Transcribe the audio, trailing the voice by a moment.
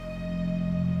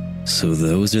So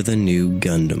those are the new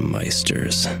Gundam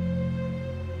Meisters.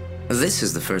 This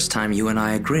is the first time you and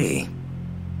I agree.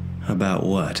 About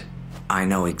what? I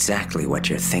know exactly what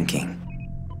you're thinking.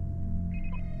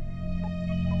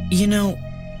 You know,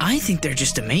 I think they're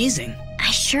just amazing.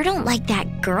 I sure don't like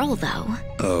that girl, though.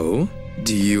 Oh?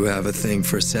 Do you have a thing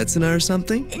for Setsuna or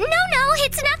something? No,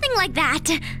 it's nothing like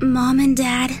that. Mom and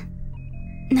Dad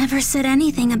never said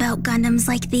anything about Gundams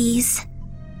like these.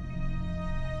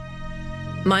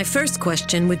 My first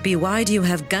question would be, why do you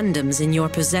have Gundams in your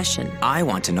possession? I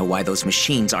want to know why those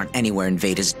machines aren't anywhere in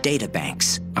Veda's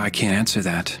databanks. I can't answer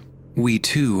that. We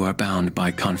too are bound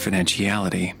by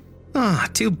confidentiality. Ah,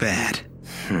 too bad.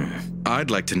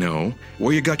 I'd like to know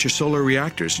where you got your solar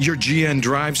reactors, your GN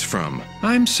drives from.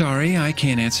 I'm sorry, I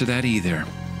can't answer that either.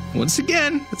 Once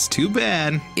again, it's too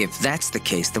bad. If that's the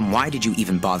case, then why did you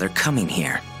even bother coming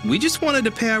here? We just wanted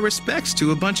to pay our respects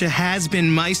to a bunch of has-been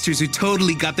Meisters who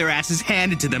totally got their asses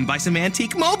handed to them by some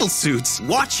antique mobile suits.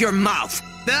 Watch your mouth!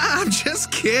 I'm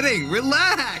just kidding.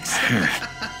 Relax.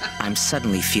 I'm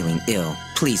suddenly feeling ill.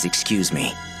 Please excuse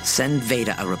me. Send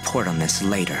Veda a report on this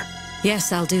later.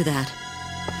 Yes, I'll do that.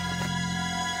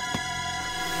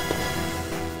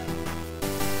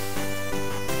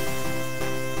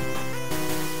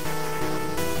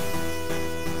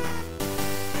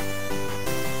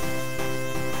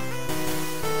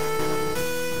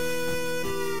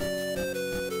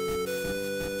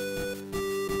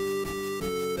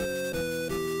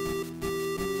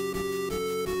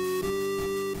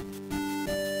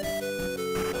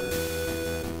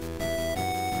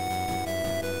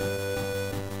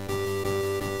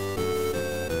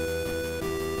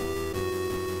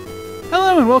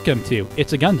 Hello and welcome to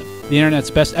It's a Gundam, the internet's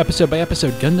best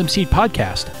episode-by-episode Gundam Seed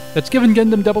podcast that's given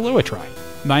Gundam 00 a try.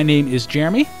 My name is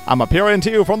Jeremy. I'm appearing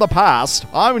to you from the past.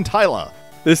 I'm Tyler.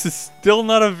 This is still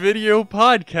not a video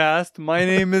podcast. My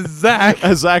name is Zach.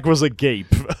 Zach was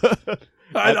agape.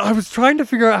 I was trying to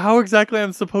figure out how exactly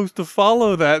I'm supposed to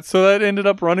follow that, so that ended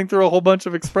up running through a whole bunch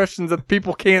of expressions that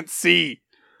people can't see.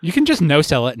 You can just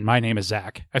no-sell it and my name is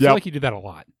Zach. I feel like you do that a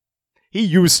lot. He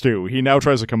used to. He now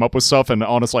tries to come up with stuff, and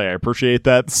honestly, I appreciate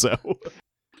that, so...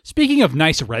 Speaking of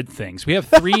nice red things, we have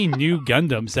 3 new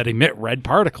Gundams that emit red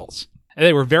particles. And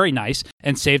they were very nice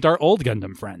and saved our old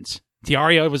Gundam friends.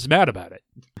 Tiaria was mad about it.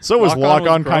 So was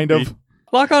Lock-On kind of.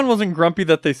 Lock-On wasn't grumpy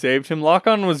that they saved him.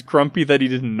 Lock-On was grumpy that he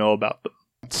didn't know about them.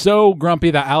 So grumpy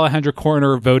that Alejandro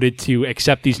Corner voted to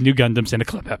accept these new Gundams in a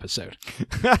clip episode.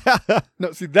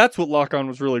 No, see, that's what Lock-On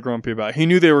was really grumpy about. He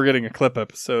knew they were getting a clip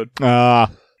episode.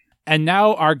 And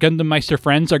now our Gundam Meister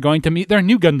friends are going to meet their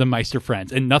new Gundam Meister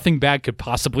friends, and nothing bad could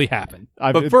possibly happen.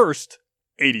 But first,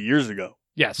 80 years ago.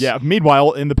 Yes. Yeah,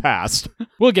 meanwhile, in the past.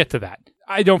 We'll get to that.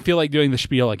 I don't feel like doing the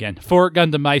spiel again. 4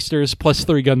 Gundam Meisters plus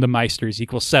 3 Gundam Meisters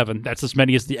equals 7. That's as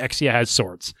many as the Exia has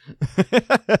swords.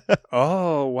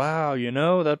 Oh, wow. You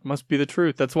know, that must be the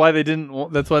truth. That's why they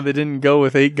didn't go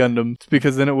with 8 Gundams,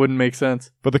 because then it wouldn't make sense.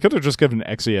 But they could have just given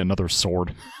Exia another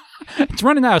sword. It's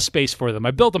running out of space for them.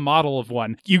 I built a model of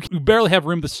one. You barely have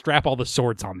room to strap all the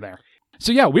swords on there.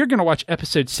 So yeah, we're going to watch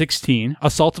episode 16,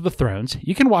 Assault of the Thrones.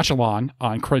 You can watch along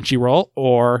on Crunchyroll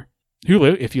or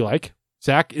Hulu if you like.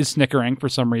 Zach is snickering for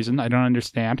some reason. I don't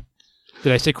understand.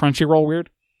 Did I say Crunchyroll weird?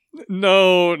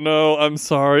 No, I'm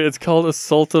sorry. It's called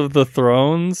Assault of the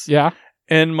Thrones. Yeah.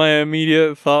 And my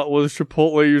immediate thought was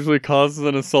Chipotle usually causes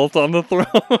an assault on the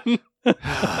throne.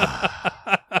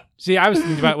 See, I was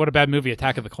thinking about what a bad movie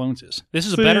Attack of the Clones is. This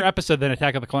is a better episode than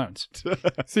Attack of the Clones.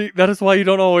 See, that is why you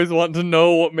don't always want to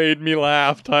know what made me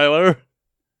laugh, Tyler.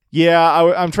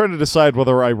 Yeah, I'm trying to decide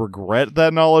whether I regret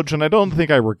that knowledge, and I don't think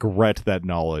I regret that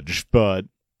knowledge, but...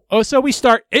 Oh, so we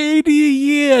start 80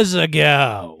 years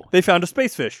ago. They found a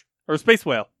space fish, or a space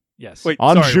whale. Yes. Wait,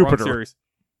 on sorry, Jupiter. Wrong series.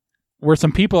 Where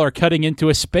some people are cutting into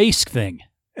a space thing.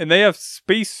 And they have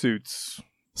space suits.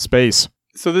 Space.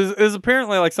 So there's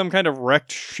apparently like some kind of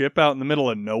wrecked ship out in the middle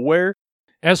of nowhere.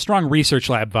 It has strong research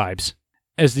lab vibes.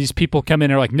 As these people come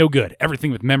in and are like, no good.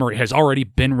 Everything with memory has already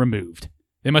been removed.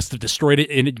 They must have destroyed it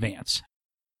in advance.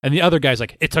 And the other guy's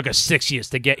like, it took us 6 years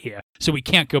to get here, so we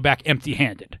can't go back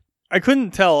empty-handed. I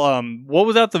couldn't tell, what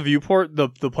was out the viewport? The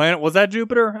planet, was that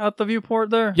Jupiter out the viewport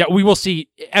there? Yeah, we will see.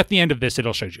 At the end of this,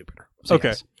 it'll show Jupiter. So okay.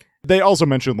 Yes. They also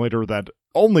mentioned later that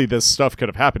only this stuff could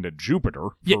have happened at Jupiter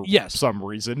for some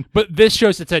reason. But this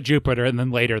shows it's at Jupiter, and then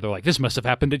later they're like, this must have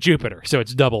happened at Jupiter. So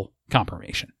it's double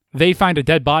confirmation. They find a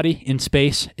dead body in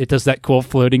space. It does that cool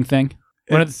floating thing.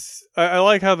 I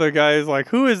like how the guy is like,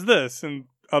 who is this? And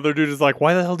other dude is like,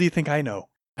 why the hell do you think I know?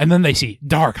 And then they see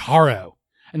Dark Haro.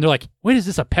 And they're like, wait, is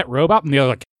this a pet robot? And the other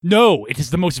like, No, it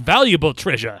is the most valuable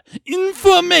treasure.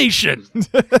 Information!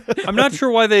 I'm not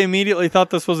sure why they immediately thought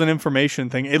this was an information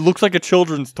thing. It looks like a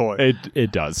children's toy.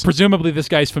 It does. Presumably this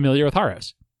guy's familiar with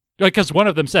Haros. Because one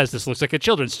of them says this looks like a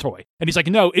children's toy. And he's like,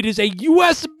 no, it is a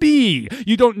USB.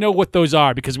 You don't know what those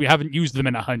are because we haven't used them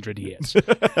in 100 years.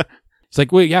 It's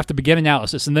like, well, you have to begin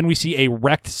analysis. And then we see a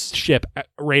wrecked ship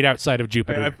right outside of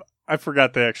Jupiter. I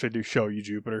forgot they actually do show you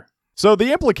Jupiter. So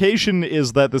the implication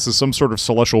is that this is some sort of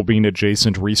celestial being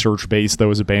adjacent research base that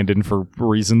was abandoned for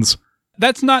reasons.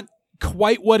 That's not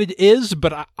quite what it is,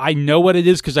 but I know what it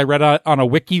is because I read on a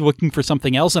wiki looking for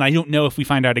something else, and I don't know if we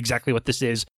find out exactly what this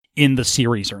is in the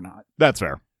series or not. That's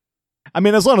fair. I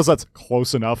mean, as long as that's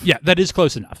close enough. Yeah, that is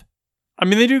close enough. I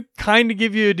mean, they do kind of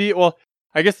give you well,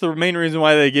 I guess the main reason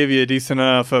why they give you a decent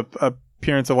enough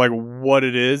appearance of like what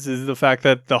it is the fact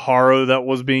that the Haro that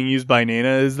was being used by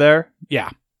Nana is there. Yeah.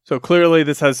 So clearly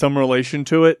this has some relation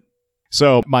to it.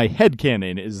 So my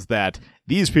headcanon is that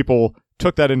these people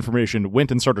took that information,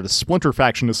 went and started a splinter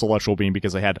faction of Celestial Being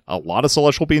because they had a lot of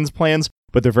Celestial Beings plans,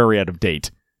 but they're very out of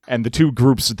date. And the two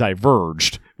groups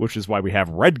diverged, which is why we have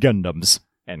red Gundams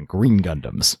and green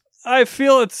Gundams. I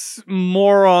feel it's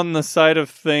more on the side of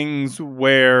things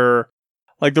where,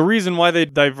 like, the reason why they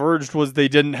diverged was they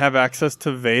didn't have access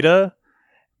to Veda,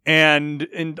 and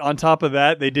on top of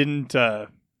that, they didn't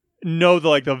know the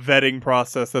vetting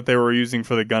process that they were using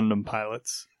for the Gundam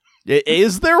pilots.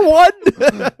 Is there one?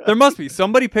 There must be.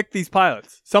 Somebody picked these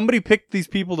pilots. Somebody picked these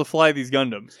people to fly these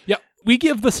Gundams. Yeah, we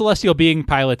give the Celestial Being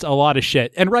pilots a lot of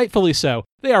shit, and rightfully so.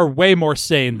 They are way more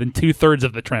sane than 2/3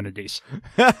 of the Trinities.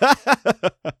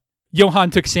 Johan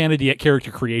took sanity at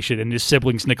character creation, and his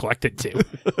siblings neglected too.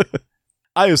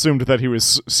 I assumed that he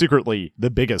was secretly the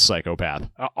biggest psychopath.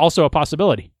 Also a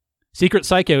possibility. Secret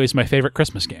Psycho is my favorite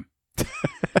Christmas game.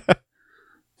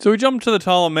 So we jump to the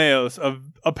Ptolemaeus.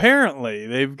 Apparently,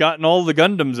 they've gotten all the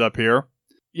Gundams up here.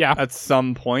 Yeah. At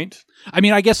some point. I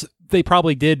mean, I guess they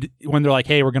probably did when they're like,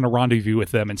 hey, we're going to rendezvous with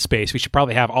them in space. We should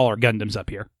probably have all our Gundams up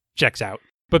here. Checks out.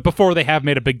 But before they have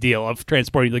made a big deal of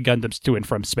transporting the Gundams to and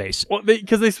from space. Well,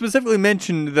 because they specifically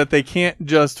mentioned that they can't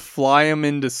just fly them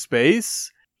into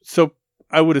space. So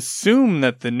I would assume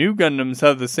that the new Gundams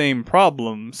have the same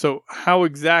problem. So how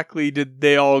exactly did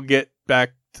they all get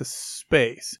back to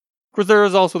space? Of course, there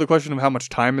is also the question of how much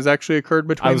time has actually occurred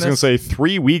between I was going to say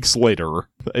 3 weeks later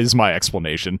is my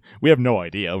explanation. We have no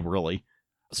idea, really.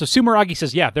 So Sumeragi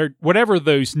says, yeah, they're whatever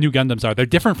those new Gundams are, they're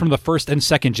different from the first and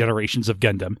second generations of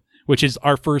Gundam, which is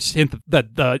our first hint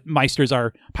that the Meisters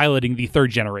are piloting the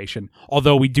third generation,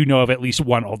 although we do know of at least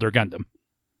one older Gundam.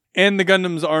 And the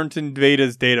Gundams aren't in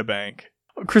Veda's databank.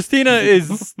 Christina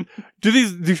is... do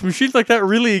machines like that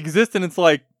really exist? And it's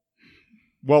like...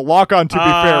 Well, Lock-On, to be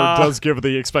fair, does give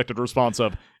the expected response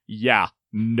of, yeah,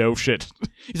 no shit.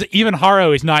 He's like, even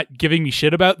Haro is not giving me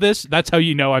shit about this. That's how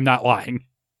you know I'm not lying.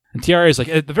 And Tiara is like,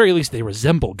 at the very least, they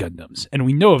resemble Gundams. And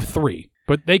we know of 3,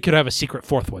 but they could have a secret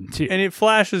 4th one, too. And it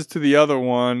flashes to the other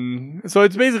one. So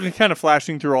it's basically kind of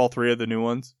flashing through all 3 of the new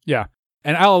ones. Yeah.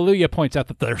 And Alleluia points out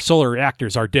that their solar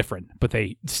reactors are different, but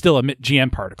they still emit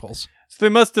GM particles. So they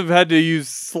must have had to use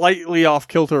slightly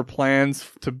off-kilter plans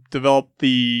to develop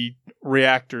the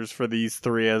reactors for these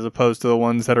 3 as opposed to the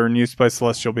ones that are in use by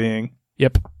Celestial Being.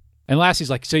 Yep. And Lassie's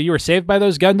like, so you were saved by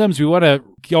those Gundams? We want to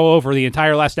go over the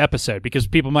entire last episode because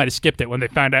people might have skipped it when they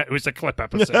found out it was a clip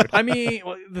episode. I mean,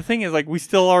 the thing is, we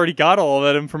still already got all of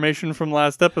that information from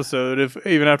last episode,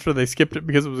 even after they skipped it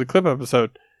because it was a clip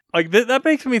episode. That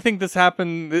makes me think this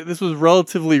happened, this was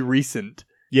relatively recent.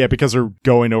 Yeah, because they're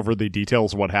going over the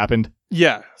details of what happened.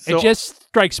 Yeah. So it just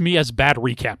strikes me as bad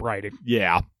recap writing.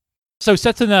 Yeah. So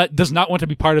Setsuna does not want to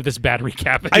be part of this bad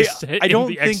recap. I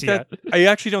don't think that. I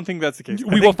actually don't think that's the case.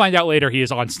 We will find out later he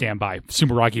is on standby.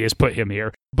 Sumeragi has put him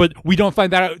here. But we don't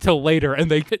find that out until later,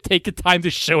 and they take the time to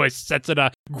show us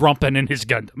Setsuna grumping in his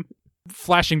Gundam.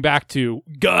 Flashing back to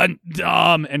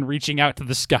Gundam and reaching out to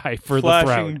the sky for the throne.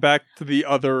 Flashing back to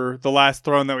the last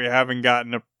throne that we haven't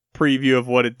gotten a preview of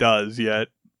what it does yet.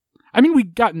 I mean, we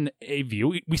gotten a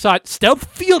view. We saw it stealth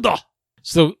fielder.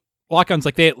 So Lock-On's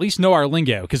like, they at least know our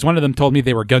lingo, because one of them told me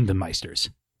they were Gundam Meisters.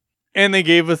 And they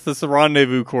gave us this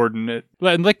rendezvous coordinate.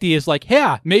 And Lichty is like,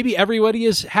 yeah, maybe everybody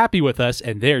is happy with us,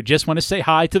 and they just want to say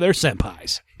hi to their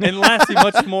senpais. And Lassie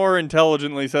much more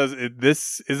intelligently says,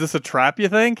 is this a trap, you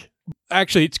think?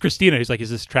 Actually, it's Christina who's like,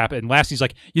 is this a trap? And Lassie's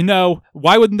like,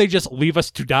 why wouldn't they just leave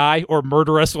us to die or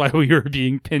murder us while we were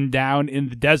being pinned down in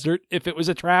the desert if it was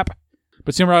a trap?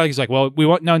 But Sumeragi's like, well, we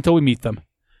won't know until we meet them.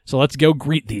 So let's go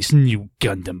greet these new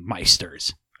Gundam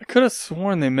Meisters. I could have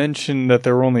sworn they mentioned that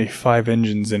there were only 5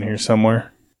 engines in here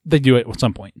somewhere. They do it at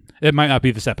some point. It might not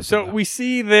be this episode. So we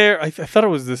see there, I thought it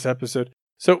was this episode.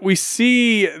 So we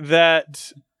see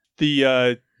that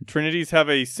the Trinities have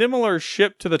a similar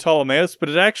ship to the Ptolemaeus, but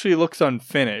it actually looks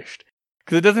unfinished.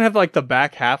 Because it doesn't have, like, the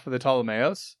back half of the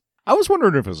Ptolemaeus. I was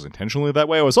wondering if it was intentionally that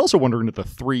way. I was also wondering if the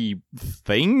 3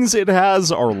 things it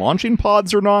has are launching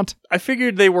pods or not. I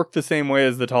figured they work the same way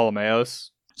as the Ptolemaeus.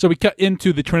 So we cut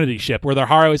into the Trinity ship where the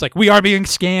Haro is like, we are being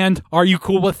scanned. Are you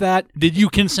cool with that? Did you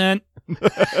consent?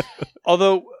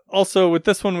 Although, also, with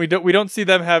this one, we don't see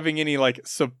them having any, like,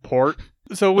 support.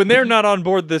 So when they're not on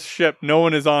board this ship, no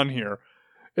one is on here.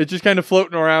 It's just kind of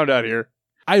floating around out here.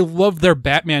 I love their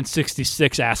Batman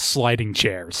 66 ass sliding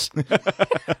chairs.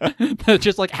 That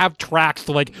just like have tracks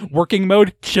to like working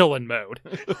mode, chillin' mode.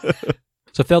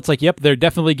 So Felt's like, yep, they're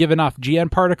definitely giving off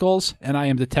GN particles, and I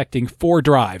am detecting 4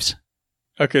 drives.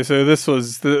 Okay, so this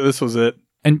was it.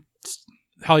 And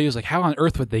Hallyu like, how on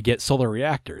earth would they get solar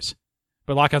reactors?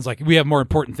 But Lockon's like, we have more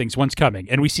important things. One's coming.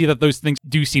 And we see that those things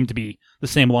do seem to be the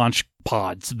same launch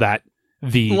pods that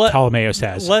the Ptolemaeus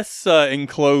has. Less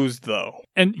enclosed, though.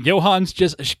 And Johan's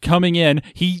just coming in.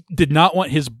 He did not want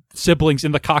his siblings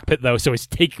in the cockpit, though, so he's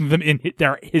taking them in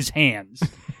his hands.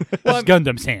 His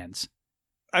Gundam's hands.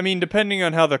 I mean, depending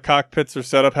on how the cockpits are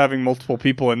set up, having multiple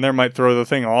people in there might throw the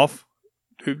thing off.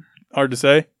 Hard to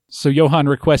say. So Johan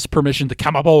requests permission to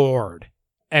come aboard.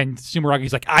 And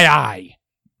Sumeragi's like, aye, aye.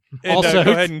 And also,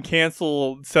 go ahead and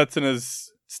cancel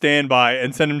Setsuna's standby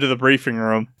and send him to the briefing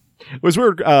room. It was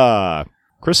weird.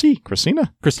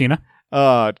 Christina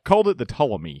called it the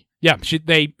Ptolemy. Yeah,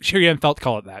 Shiri and Felt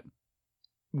call it that.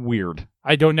 Weird.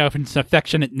 I don't know if it's an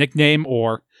affectionate nickname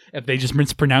or if they just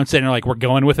mispronounce it and are like, we're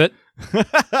going with it.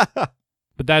 But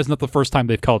that is not the first time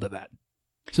they've called it that.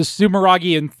 So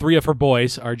Sumeragi and 3 of her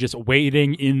boys are just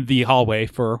waiting in the hallway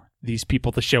for these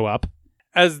people to show up.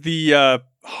 As the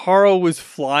Haro was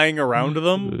flying around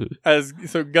them,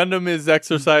 so Gundam is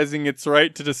exercising its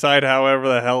right to decide however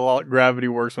the hell gravity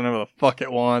works whenever the fuck it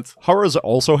wants. Haros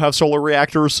also have solar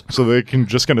reactors, so they can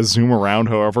just kind of zoom around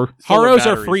however. Haros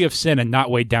are free of sin and not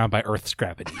weighed down by Earth's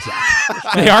gravity.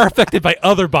 They are affected by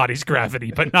other bodies'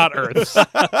 gravity, but not Earth's.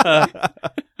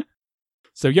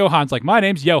 So Johan's like, my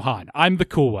name's Johan. I'm the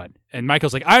cool one. And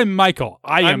Michael's like, I'm Michael.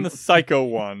 I'm the psycho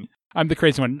one. I'm the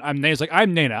crazy one. Nana's like,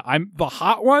 I'm Nana. I'm the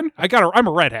hot one. I'm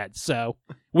a redhead, so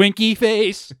winky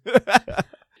face.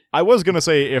 I was going to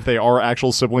say if they are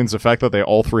actual siblings, the fact that they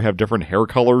all 3 have different hair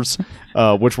colors,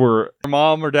 which were...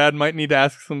 Mom or dad might need to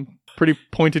ask some pretty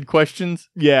pointed questions.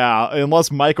 Yeah,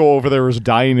 unless Michael over there is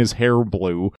dyeing his hair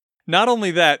blue. Not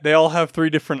only that, they all have 3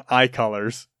 different eye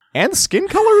colors. And skin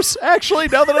colors, actually,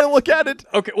 now that I look at it.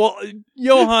 Okay, well,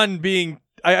 Johan being...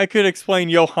 I could explain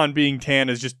Johan being tan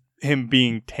as just him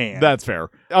being tan. That's fair.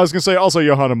 I was going to say, also,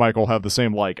 Johan and Michael have the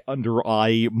same, like,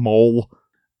 under-eye mole.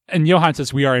 And Johan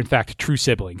says, we are, in fact, true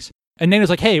siblings. And Nana's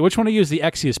like, hey, which one of you is the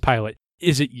Exius pilot?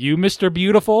 Is it you, Mr.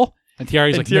 Beautiful? And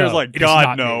Tiara's like, no. Like,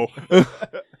 God, no.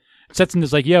 Setsun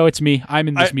is like, yo, it's me. I'm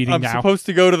in this meeting now. I'm supposed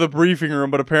to go to the briefing room,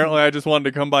 but apparently I just wanted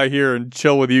to come by here and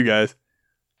chill with you guys.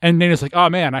 And Nana's like, oh,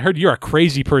 man, I heard you're a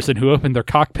crazy person who opened their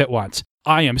cockpit once.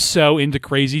 I am so into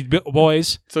crazy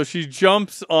boys. So she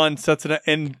jumps on Setsuna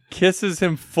and kisses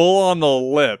him full on the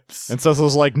lips. And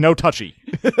Setsuna's like, no touchy.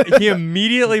 He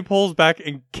immediately pulls back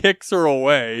and kicks her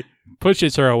away.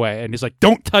 Pushes her away, and he's like,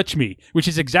 don't touch me, which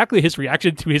is exactly his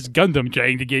reaction to his Gundam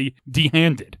trying to get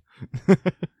de-handed.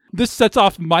 This sets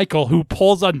off Michael, who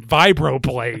pulls on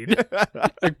Vibroblade.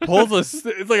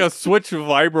 It's like a Switch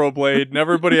Vibroblade, and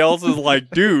everybody else is like,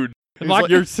 dude. Like,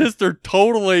 your sister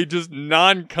totally just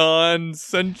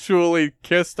non-consensually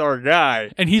kissed our guy.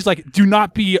 And he's like, do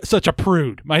not be such a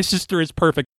prude. My sister is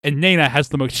perfect. And Nana has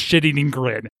the most shit-eating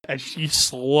grin as she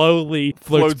slowly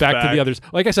floats back to the others.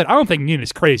 Like I said, I don't think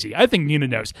Nina's crazy. I think Nina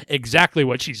knows exactly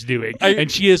what she's doing.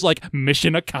 And she is like,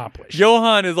 mission accomplished.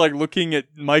 Johan is like looking at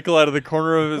Michael out of the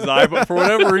corner of his eye, but for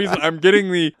whatever reason, I'm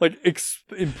getting the like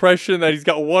impression that he's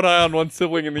got one eye on one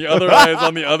sibling and the other eye is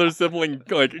on the other sibling,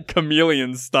 like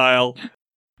chameleon style.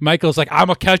 Michael's like, I'm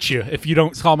gonna catch you if you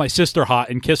don't call my sister hot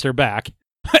and kiss her back.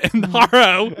 And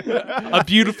Haro, a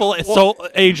beautiful soul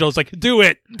angel, is like, do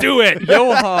it.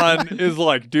 Johan is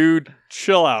like, dude,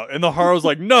 chill out. And the Haro's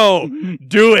like, no,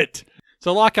 do it.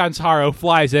 So Lockon's Haro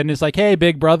flies in and is like, hey,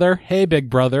 big brother.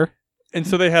 And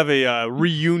so they have a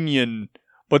reunion,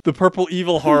 but the purple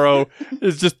evil Haro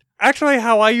is just actually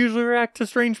how I usually react to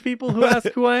strange people who ask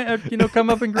who I,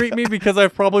 come up and greet me because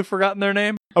I've probably forgotten their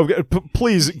name. Okay,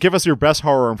 please give us your best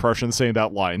horror impression saying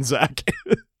that line, Zach.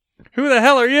 Who the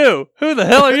hell are you? Who the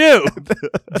hell are you?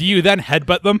 Do you then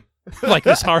headbutt them like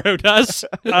this Haro does?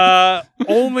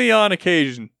 Only on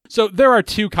occasion. So there are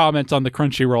 2 comments on the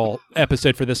Crunchyroll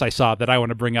episode for this I saw that I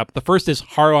want to bring up. The first is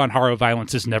Haro on Haro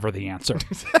violence is never the answer.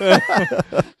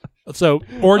 So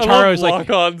Orange Haro is like...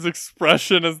 Lock-on's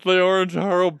expression as the Orange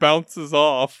Haro bounces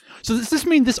off. So does this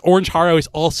mean this Orange Haro is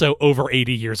also over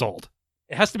 80 years old?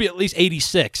 It has to be at least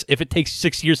 86 if it takes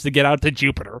 6 years to get out to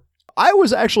Jupiter. I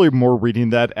was actually more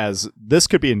reading that as this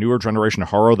could be a newer generation of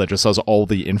Haro that just has all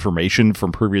the information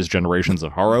from previous generations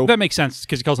of Haro. That makes sense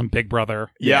because he calls him Big Brother.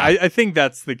 Yeah, I think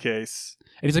that's the case.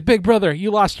 And he's like, Big Brother, you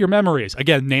lost your memories.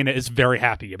 Again, Nana is very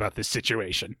happy about this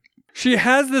situation. She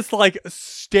has this, like,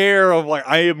 stare of, like,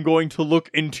 I am going to look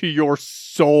into your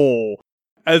soul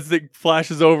as it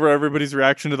flashes over everybody's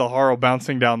reaction to the Haro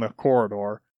bouncing down the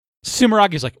corridor.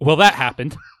 Sumeragi's like, well, that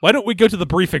happened. Why don't we go to the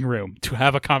briefing room to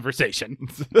have a conversation?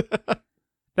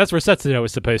 That's where Setsuno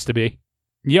is supposed to be.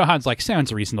 Johan's like,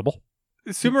 sounds reasonable.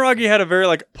 Sumeragi had a very,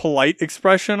 like, polite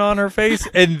expression on her face,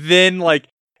 and then, like,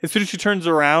 as soon as she turns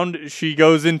around, she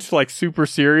goes into, like, super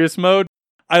serious mode.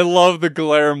 I love the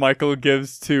glare Michael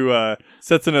gives to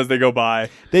Setsuno as they go by.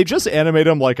 They just animate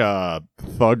him like a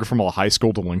thug from a high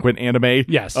school delinquent anime.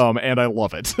 Yes. And I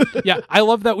love it. Yeah, I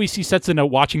love that we see Setsuno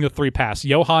watching the three pass.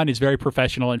 Johan is very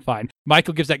professional and fine.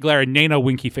 Michael gives that glare and Nana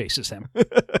winky faces him.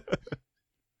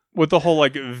 With the whole,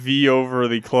 like, V over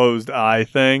the closed eye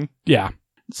thing. Yeah.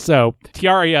 So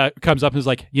Tiara comes up and is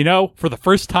like, you know, for the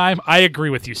first time, I agree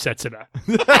with you, Setsuno.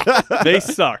 They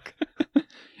suck.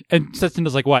 And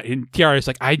Setsuno's like, what? And Tiara's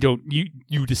like, I don't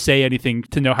you to say anything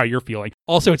to know how you're feeling.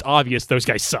 Also, it's obvious those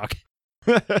guys suck.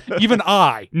 Even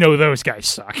I know those guys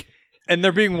suck. And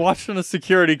they're being watched on a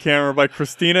security camera by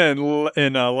Christina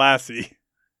and Lassie.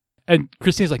 And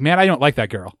Christina's like, man, I don't like that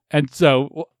girl. And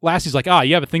so Lassie's like,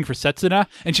 you have a thing for Setsuna?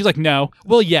 And she's like, no.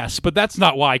 Well, yes, but that's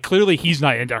not why. Clearly, he's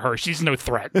not into her. She's no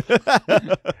threat.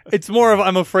 It's more of,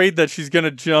 I'm afraid that she's going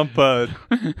to jump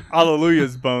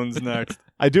Alleluia's bones next.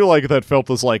 I do like that Phelps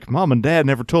is like, Mom and Dad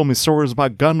never told me stories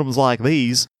about Gundams like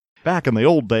these back in the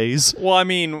old days. Well, I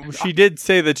mean, she did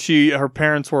say that her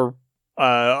parents were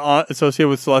associated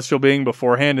with Celestial Being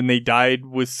beforehand, and they died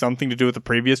with something to do with the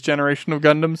previous generation of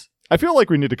Gundams. I feel like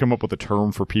we need to come up with a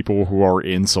term for people who are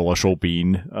in Celestial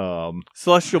Being.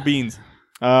 Celestial Beings.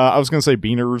 I was going to say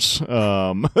beaners.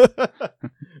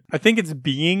 I think it's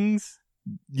beings.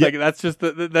 Yeah. Like that's just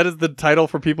that is the title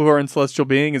for people who are in Celestial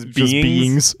Being is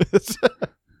beings. Just beings.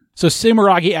 So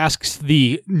Sumeragi asks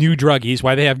the new druggies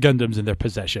why they have Gundams in their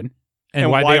possession and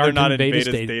why they aren't not in Veta's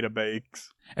Veta's database.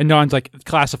 And no one's like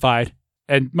classified.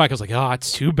 And Michael's like,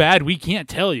 it's too bad we can't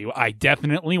tell you. I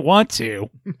definitely want to.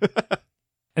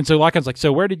 And so Lockon's like,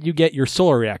 so where did you get your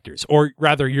solar reactors? Or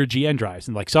rather, your GN drives?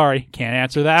 And like, sorry, can't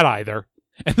answer that either.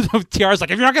 And so Tiara's like,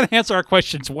 if you're not going to answer our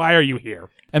questions, why are you here?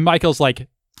 And Michael's like,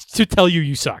 to tell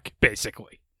you suck,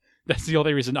 basically. That's the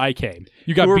only reason I came.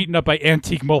 You got beaten up by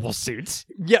antique mobile suits.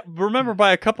 Yeah, remember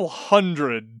by a couple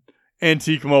hundred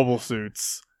antique mobile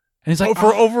suits. And he's like,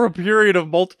 for over a period of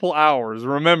multiple hours,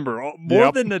 remember,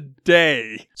 more than a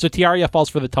day. So Tiara falls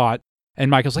for the taunt,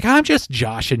 and Michael's like, I'm just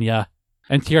joshing ya.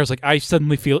 And Tiara's like, I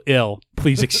suddenly feel ill.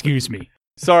 Please excuse me.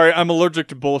 Sorry, I'm allergic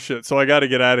to bullshit, so I gotta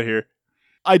get out of here.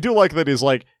 I do like that he's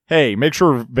like, hey, make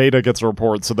sure Veta gets a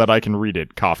report so that I can read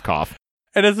it. Cough, cough.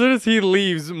 And as soon as he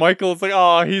leaves, Michael's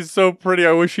like, he's so pretty.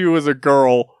 I wish he was a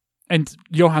girl. And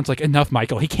Johan's like, enough,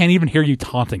 Michael. He can't even hear you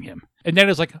taunting him. And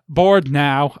Nana's like, bored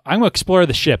now. I'm going to explore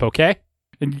the ship, okay?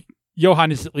 And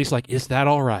Johan is at least like, is that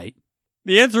all right?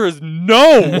 The answer is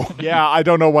no. Yeah, I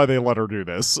don't know why they let her do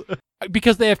this.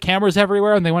 Because they have cameras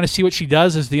everywhere and they want to see what she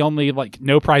does is the only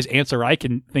no prize answer I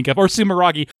can think of. Or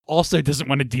Sumeragi also doesn't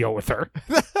want to deal with her.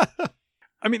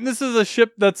 I mean, this is a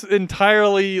ship that's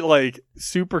entirely,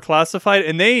 super classified,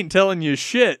 and they ain't telling you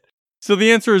shit. So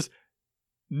the answer is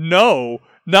no,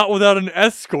 not without an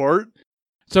escort.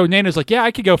 So Nana's like, yeah,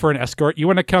 I could go for an escort. You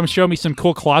want to come show me some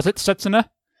cool closets, Setsuna?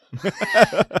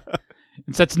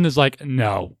 And Setsuna's like,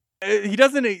 no. He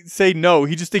doesn't say no,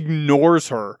 he just ignores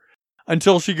her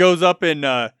until she goes up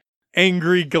and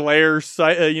angry glare,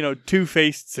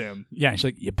 two-faced him. Yeah, and she's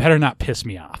like, you better not piss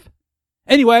me off.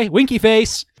 Anyway, winky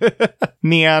face.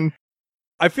 Neon.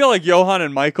 I feel like Johan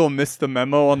and Michael missed the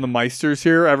memo on the Meisters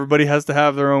here. Everybody has to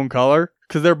have their own color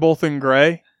because they're both in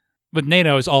gray. But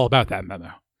Nano is all about that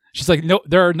memo. She's like, no,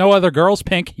 there are no other girls.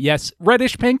 Pink. Yes,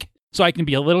 reddish pink. So I can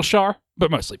be a little Char,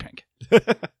 but mostly pink.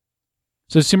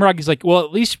 So Sumeragi's like, well,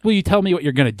 at least will you tell me what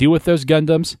you're going to do with those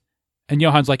Gundams? And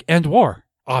Johan's like, and war,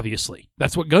 obviously.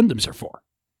 That's what Gundams are for.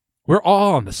 We're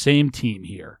all on the same team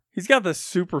here. He's got this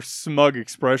super smug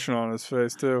expression on his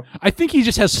face, too. I think he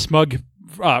just has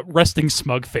resting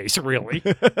smug face, really.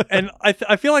 And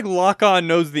I feel like Lock-On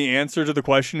knows the answer to the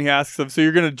question he asks him, so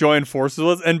you're going to join forces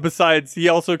with us? And besides, he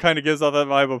also kind of gives off that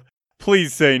vibe of,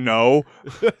 please say no.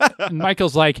 And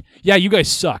Michael's like, yeah, you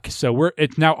guys suck, so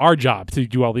it's now our job to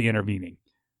do all the intervening.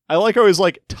 I like always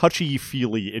like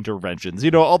touchy-feely interventions.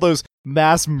 You know, all those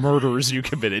mass murders you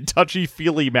committed.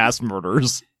 Touchy-feely mass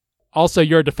murders. Also,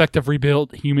 you're a defective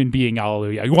rebuilt human being,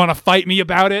 Alleluia. You want to fight me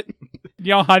about it?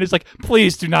 Johan is like,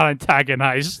 please do not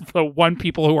antagonize the one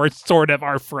people who are sort of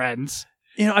our friends.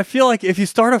 You know, I feel like if you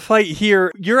start a fight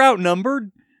here, you're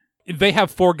outnumbered. They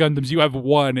have 4 Gundams, you have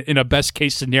 1 in a best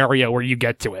case scenario where you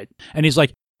get to it. And he's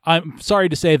like, I'm sorry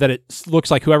to say that it looks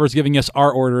like whoever's giving us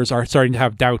our orders are starting to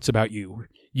have doubts about you.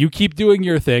 You keep doing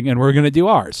your thing and we're going to do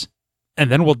ours.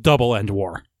 And then we'll double end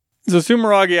war. So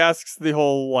Sumeragi asks the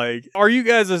whole, like, are you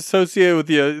guys associated with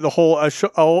the whole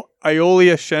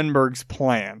Iolia Shenberg's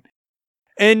plan?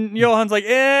 And Johan's like,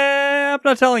 I'm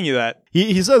not telling you that.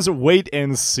 He says wait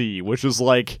and see, which is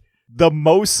like the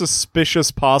most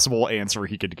suspicious possible answer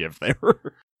he could give there.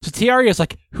 So Tiaria is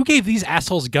like, who gave these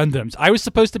assholes Gundams? I was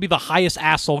supposed to be the highest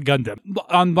asshole Gundam.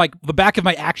 On like the back of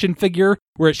my action figure,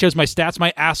 where it shows my stats,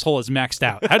 my asshole is maxed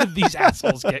out. How did these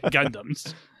assholes get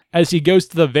Gundams? As he goes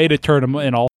to the Veda tournament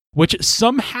and all, which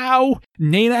somehow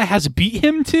Nana has beat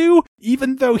him to,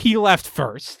 even though he left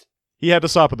first. He had to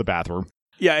stop at the bathroom.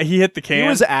 Yeah, he hit the can. He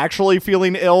was actually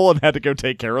feeling ill and had to go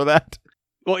take care of that.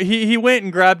 Well, he went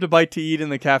and grabbed a bite to eat in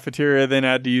the cafeteria, then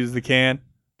had to use the can.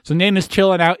 So Nana's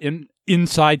chilling out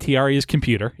inside Tiaria's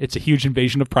computer. It's a huge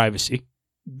invasion of privacy.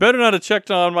 Better not have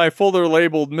checked on my folder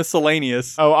labeled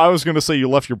miscellaneous. Oh, I was going to say you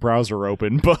left your browser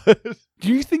open, but...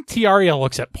 Do you think Tiaria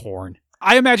looks at porn?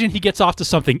 I imagine he gets off to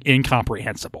something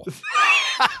incomprehensible.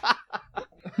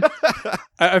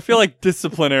 I feel like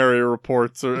disciplinary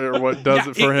reports are what does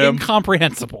it for him.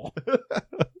 Incomprehensible.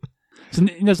 So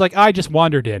Nina's like, I just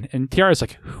wandered in. And Tiara's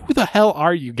like, who the hell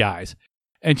are you guys?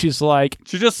 And she's like...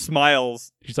 She just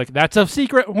smiles. She's like, that's a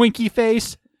secret, winky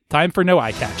face. Time for no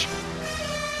eye catch.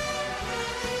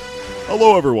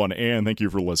 Hello, everyone, and thank you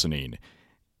for listening.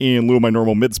 In lieu of my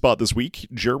normal mid-spot this week,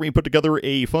 Jeremy put together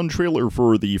a fun trailer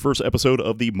for the first episode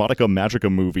of the Madoka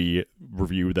Magica movie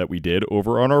review that we did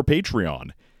over on our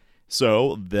Patreon.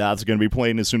 So that's going to be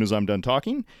playing as soon as I'm done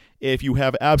talking. If you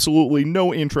have absolutely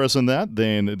no interest in that,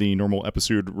 then the normal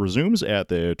episode resumes at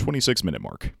the 26-minute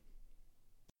mark.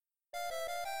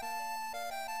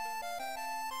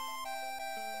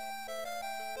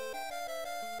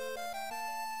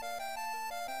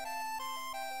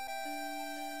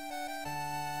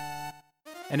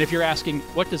 And if you're asking,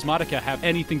 what does Madoka have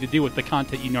anything to do with the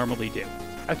content you normally do?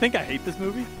 I think I hate this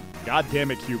movie. God damn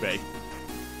it, Kyubey.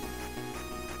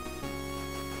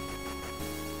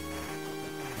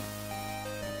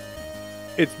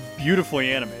 It's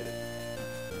beautifully animated.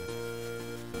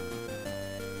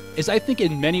 I think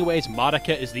in many ways,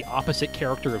 Madoka is the opposite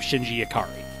character of Shinji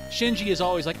Ikari. Shinji is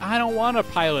always like, I don't want to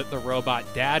pilot the robot,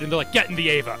 Dad. And they're like, get in the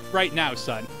Eva right now,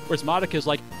 son. Whereas Madoka is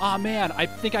like, man, I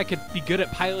think I could be good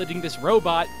at piloting this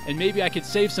robot and maybe I could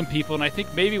save some people. And I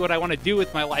think maybe what I want to do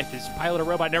with my life is pilot a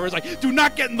robot. And everyone's like, do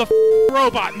not get in the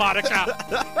robot,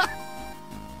 Madoka.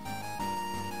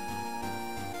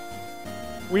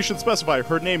 We should specify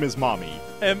her name is Mommy.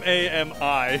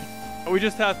 M-A-M-I. We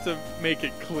just have to make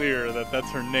it clear that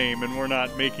that's her name and we're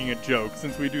not making a joke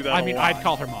since we do that I mean, I'd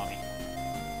call her Mommy.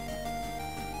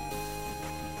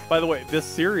 By the way, this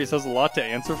series has a lot to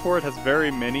answer for. It has very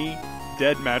many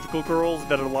dead magical girls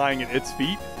that are lying at its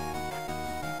feet.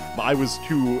 I was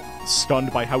too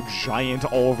stunned by how giant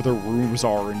all of the rooms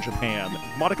are in Japan.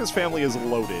 Madoka's family is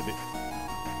loaded.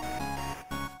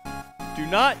 Do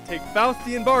not take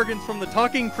Faustian bargains from the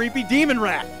talking creepy demon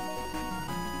rat!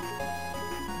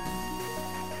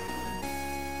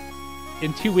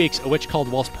 In 2 weeks, a witch called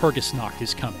Walpurgisnacht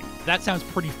is coming. That sounds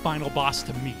pretty final boss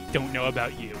to me. Don't know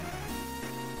about you.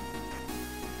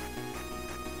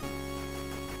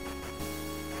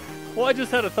 Well, I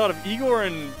just had a thought of Igor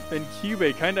and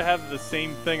Kyubey kind of have the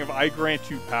same thing of I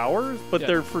grant you powers, but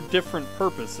they're for different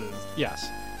purposes. Yes.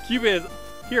 Kyubey is,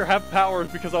 here, have powers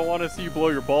because I want to see you blow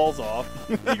your balls off.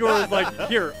 Igor is like,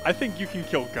 here, I think you can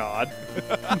kill God.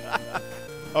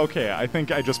 Okay, I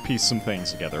think I just pieced some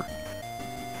things together.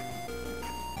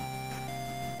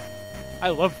 I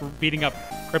love beating up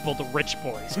crippled rich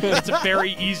boys. It's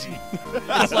very easy.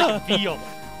 It's like veal.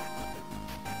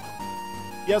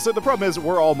 Yeah, so the problem is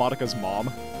we're all Madoka's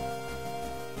mom.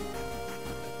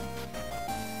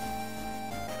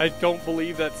 I don't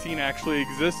believe that scene actually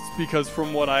exists because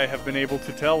from what I have been able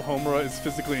to tell, Homura is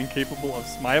physically incapable of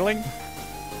smiling.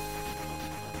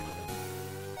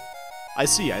 I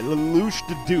see, I lelouch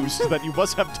deduced that you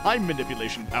must have time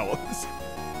manipulation powers.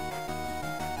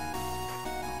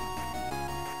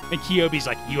 And Kyobi's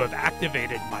like, you have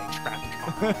activated my trap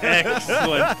card.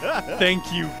 Excellent.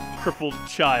 Thank you, crippled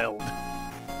child.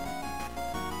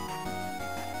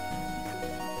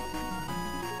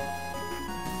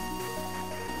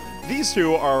 These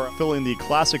two are filling the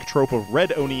classic trope of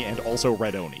Red Oni and also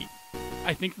Red Oni.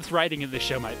 I think this writing in this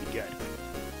show might be good.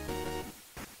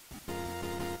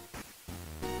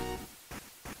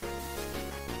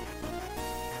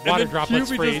 Water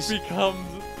droplets Kyuubi freeze. just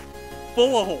becomes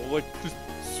full of hole, like just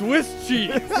Swiss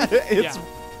cheese. It's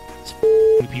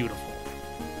beautiful.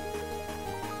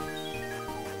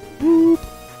 Boop.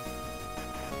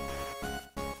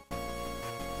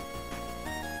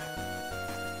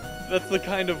 That's the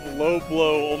kind of low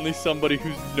blow only somebody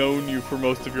who's known you for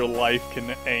most of your life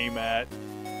can aim at.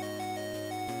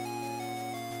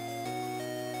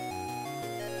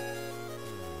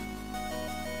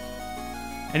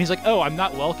 And he's like, oh, I'm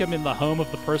not welcome in the home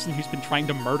of the person who's been trying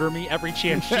to murder me every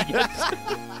chance she gets.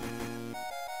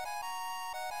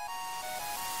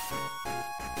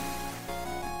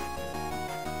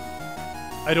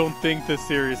 I don't think this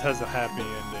series has a happy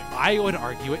ending. I would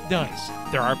argue it does.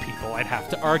 There are people I'd have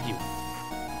to argue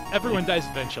with. Everyone dies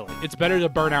eventually. It's better to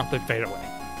burn out than fade away.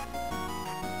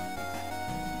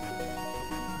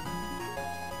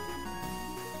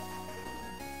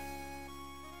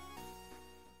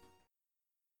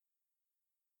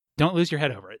 Don't lose your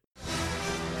head over it.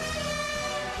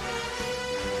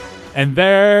 And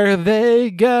there they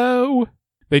go.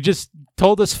 They just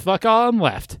told us fuck all and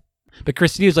left. But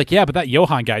Christina's like, yeah, but that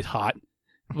Johan guy's hot.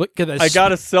 Look at this. I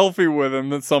got a selfie with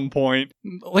him at some point.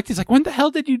 Like, he's like, when the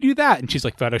hell did you do that? And she's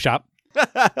like, Photoshop.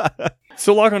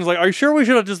 So Lachlan's like, are you sure we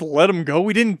should have just let him go?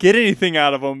 We didn't get anything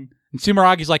out of him. And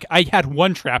Sumeragi's like, I had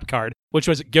one trap card, which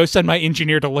was go send my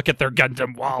engineer to look at their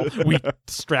Gundam while we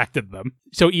distracted them.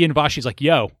 So Ian Vashi's like,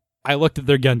 yo, I looked at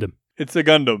their Gundam. It's a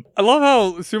Gundam. I love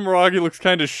how Sumeragi looks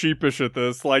kind of sheepish at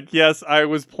this. Like, yes, I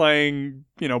was playing,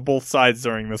 both sides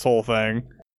during this whole thing.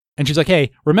 And she's like,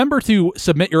 hey, remember to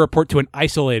submit your report to an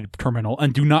isolated terminal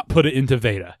and do not put it into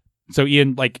Veda. So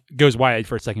Ian, goes wide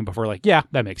for a second before, yeah,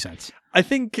 that makes sense. I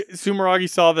think Sumeragi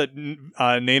saw that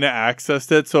Nana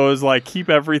accessed it, so it was like, keep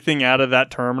everything out of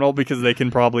that terminal because they can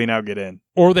probably now get in.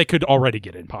 Or they could already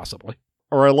get in, possibly.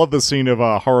 Or I love the scene of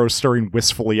Haro staring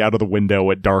wistfully out of the window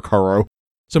at Dark Haro.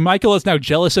 So Michael is now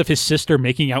jealous of his sister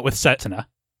making out with Setsuna.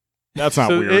 That's not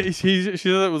weird. She said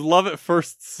it was love at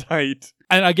first sight.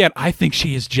 And again, I think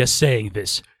she is just saying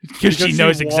this because she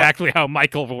knows exactly how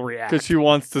Michael will react. Because she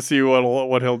wants to see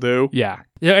what he'll do. Yeah.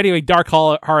 Anyway, Dark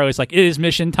Haro is like, it is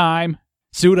mission time.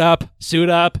 Suit up. Suit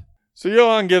up. So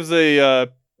Johan gives a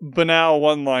banal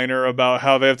one-liner about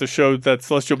how they have to show that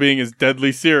Celestial Being is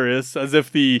deadly serious, as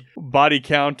if the body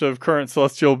count of current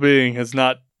Celestial Being has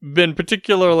not been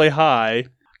particularly high.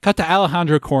 Cut to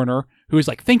Alejandro Corner, who is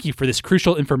like, thank you for this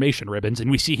crucial information, Ribbons. And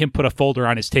we see him put a folder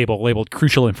on his table labeled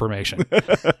crucial information.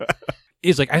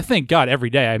 He's like, I thank God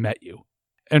every day I met you.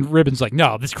 And Ribbons like,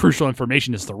 no, this crucial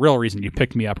information is the real reason you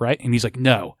picked me up, right? And he's like,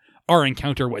 no, our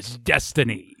encounter was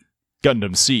destiny.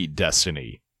 Gundam Seed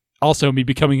Destiny. Also, me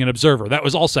becoming an observer. That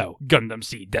was also Gundam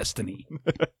Seed Destiny.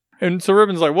 And so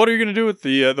Ribbon's like, what are you going to do with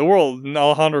the world? And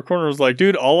Alejandro Corner was like,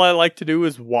 dude, all I like to do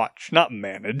is watch, not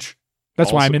manage.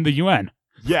 That's why I'm in the UN.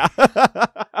 Yeah.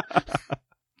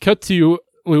 Cut to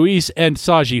Louise and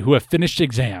Saji, who have finished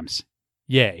exams.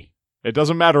 Yay. It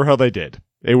doesn't matter how they did.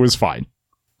 It was fine.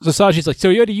 So Saji's like,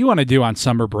 so what do you want to do on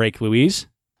summer break, Louise?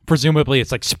 Presumably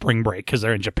it's like spring break because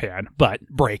they're in Japan, but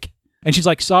break. And she's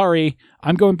like, sorry,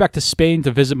 I'm going back to Spain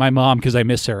to visit my mom because I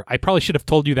miss her. I probably should have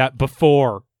told you that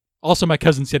before. Also, my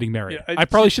cousin's getting married. Yeah, I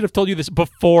probably should have told you this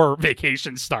before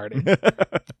vacation started.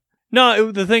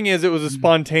 No, the thing is, it was a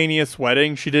spontaneous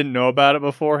wedding. She didn't know about it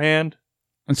beforehand.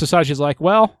 And so Saji's like,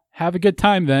 well, have a good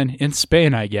time then, in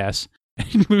Spain, I guess.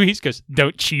 And Louise goes,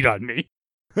 don't cheat on me.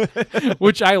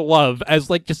 Which I love as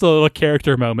just a little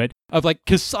character moment of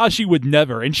because Saji would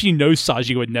never, and she knows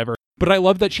Saji would never. But I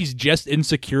love that she's just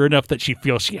insecure enough that she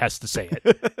feels she has to say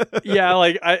it.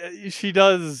 Yeah, she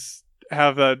does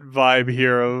have that vibe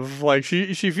here of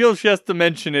she feels she has to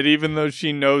mention it even though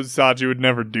she knows Saji would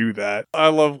never do that. I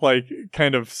love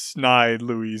kind of snide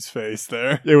Louise face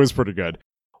there. It was pretty good.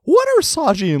 What are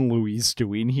Saji and Louise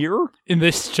doing here? In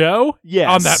this show? Yes.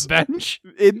 On that bench?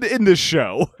 In this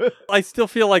show. I still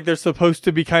feel like they're supposed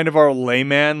to be kind of our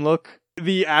layman look.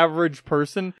 The average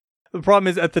person. The problem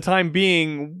is, at the time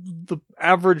being, the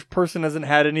average person hasn't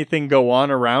had anything go on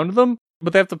around them,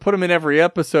 but they have to put them in every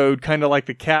episode, kind of like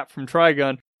the cat from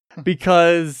Trigun,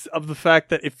 because of the fact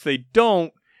that if they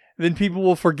don't, then people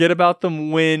will forget about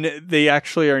them when they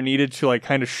actually are needed to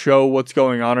kind of show what's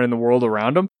going on in the world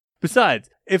around them. Besides,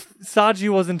 if Saji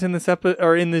wasn't in this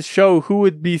in this show, who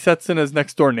would be Setsuna's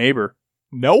next door neighbor?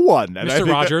 No one. And Mr.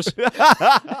 Rogers.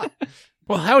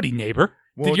 Well, howdy, neighbor.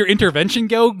 Did your intervention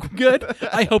go good?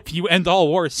 I hope you end all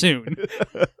war soon.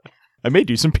 I made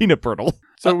you some peanut brittle.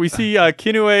 So we see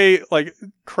Kinue like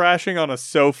crashing on a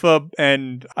sofa,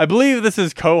 and I believe this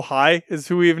is Kohai, is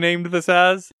who we've named this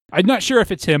as. I'm not sure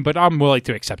if it's him, but I'm willing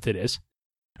to accept it is.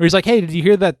 Or he's like, hey, did you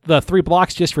hear that the 3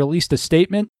 Blocks just released a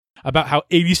statement about how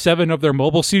 87 of their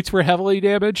mobile suits were heavily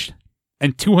damaged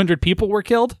and 200 people were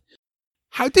killed?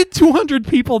 How did 200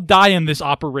 people die in this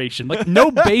operation? Like,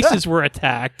 no bases were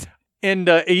attacked. And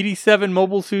 87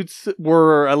 mobile suits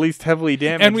were at least heavily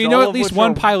damaged. And we know at least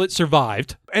one pilot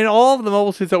survived. And all of the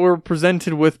mobile suits that we were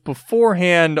presented with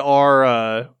beforehand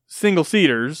are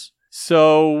single-seaters.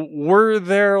 So were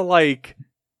there, like,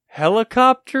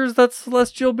 helicopters that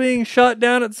Celestial being shot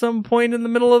down at some point in the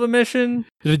middle of the mission?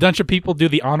 Did a bunch of people do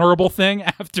the honorable thing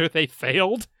after they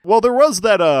failed? Well, there was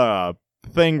that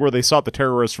thing where they stopped the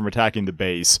terrorists from attacking the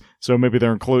base. So maybe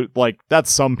they're that's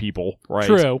some people, right?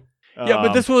 True. Yeah,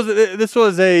 but this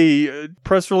was a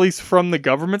press release from the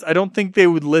government. I don't think they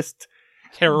would list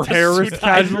terrorist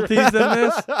casualties in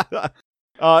this.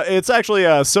 It's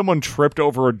actually someone tripped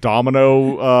over a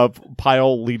domino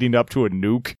pile leading up to a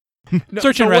nuke. No,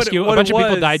 search and rescue. A bunch of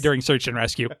people died during search and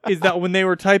rescue. Is that when they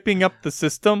were typing up the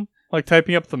system, like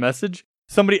typing up the message,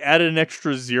 somebody added an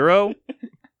extra 0?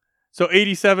 So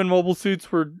 87 mobile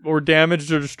suits were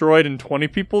damaged or destroyed and 20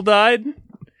 people died?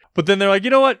 But then they're like, you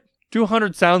know what?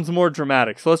 200 sounds more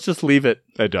dramatic, so let's just leave it.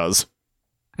 It does.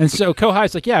 And so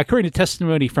Kohai's like, yeah, according to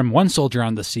testimony from one soldier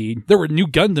on the scene, there were new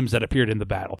Gundams that appeared in the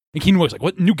battle. And Kinue's like,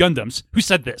 what new Gundams? Who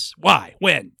said this? Why?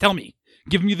 When? Tell me.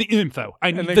 Give me the info.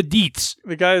 I need the deets.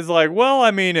 The guy's like, well,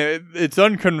 I mean, it's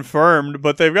unconfirmed,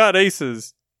 but they've got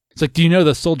aces. It's like, do you know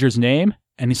the soldier's name?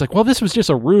 And he's like, well, this was just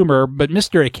a rumor, but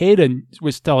Mr. Ikeda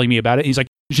was telling me about it. And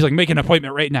she's like, make an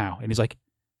appointment right now. And he's like,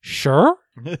 sure?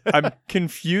 I'm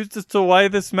confused as to why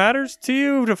this matters to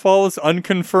you, to follow this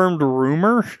unconfirmed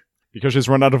rumor. Because she's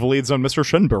run out of leads on Mr.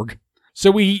 Shinberg.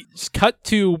 So we cut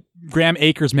to Graham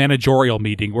Acres' managerial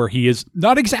meeting where he is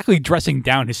not exactly dressing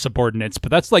down his subordinates,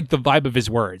 but that's like the vibe of his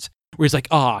words. Where he's like,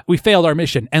 we failed our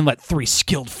mission and let 3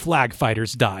 skilled flag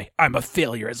fighters die. I'm a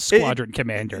failure as a squadron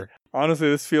commander. Honestly,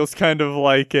 this feels kind of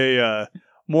like a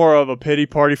more of a pity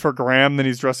party for Graham than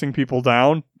he's dressing people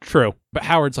down. True. But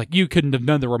Howard's like, you couldn't have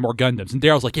known there were more Gundams. And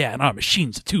Daryl's like, yeah, and our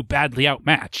machines are too badly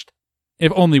outmatched.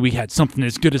 If only we had something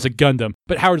as good as a Gundam.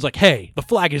 But Howard's like, hey, the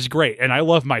flag is great, and I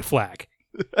love my flag.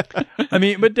 I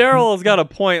mean, but Daryl has got a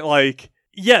point, like,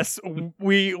 yes,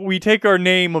 we take our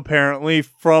name, apparently,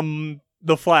 from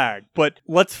the flag, but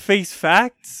let's face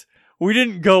facts. We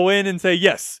didn't go in and say,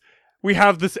 yes, we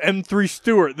have this M3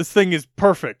 Stuart, this thing is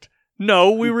perfect. No,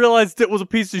 we realized it was a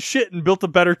piece of shit and built a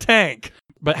better tank.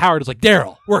 But Howard is like,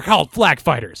 Daryl, we're called flag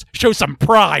fighters. Show some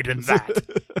pride in that.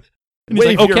 And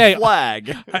Wave like, okay, your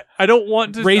flag. I don't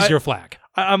want to raise your flag.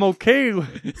 I'm okay.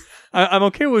 I'm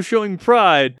okay with showing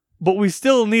pride, but we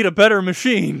still need a better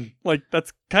machine. Like,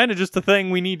 that's kind of just a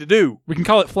thing we need to do. We can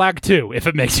call it Flag 2 if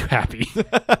it makes you happy.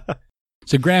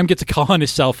 So Graham gets a call on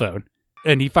his cell phone,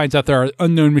 and he finds out there are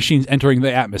unknown machines entering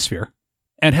the atmosphere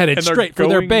and headed straight for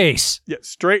their base. Yeah,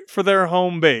 straight for their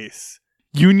home base.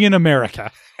 Union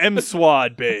America.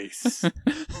 M-SWAD base.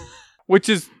 Which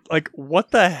is, like,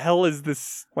 what the hell is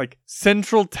this, like,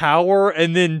 central tower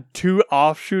and then 2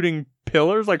 offshooting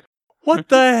pillars? Like, what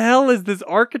the hell is this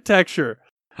architecture?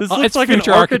 This looks like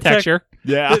future an architecture.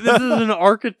 Yeah. This is an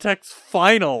architect's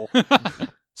final.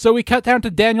 So we cut down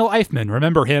to Daniel Eichmann.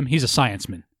 Remember him? He's a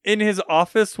scienceman. In his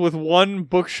office with one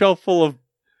bookshelf full of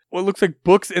what looks like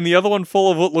books and the other one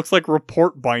full of what looks like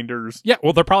report binders. Yeah,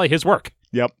 well, they're probably his work.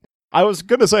 Yep. I was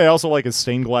going to say I also like his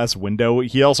stained glass window.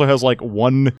 He also has, like,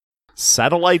 one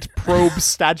satellite probe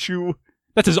statue.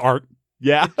 That's his art.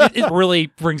 Yeah. It really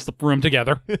brings the room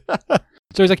together.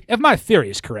 So he's like, if my theory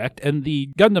is correct, and the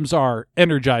Gundams are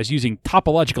energized using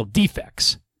topological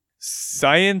defects,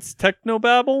 science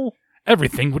technobabble,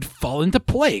 everything would fall into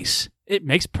place. It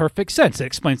makes perfect sense. It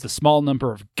explains the small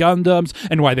number of Gundams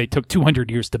and why they took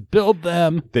 200 years to build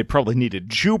them. They probably needed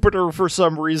Jupiter for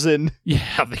some reason.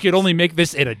 Yeah, they could only make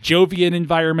this in a Jovian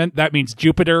environment. That means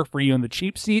Jupiter for you in the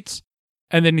cheap seats.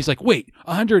 And then he's like, wait,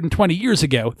 120 years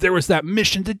ago, there was that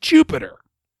mission to Jupiter.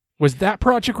 Was that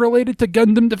project related to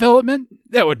Gundam development?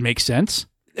 That would make sense.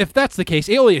 If that's the case,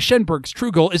 Alias Shenberg's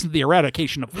true goal isn't the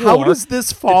eradication of war. How does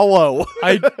this follow?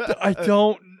 I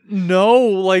don't know.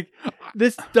 Like,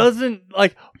 this doesn't,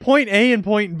 like, point A and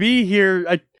point B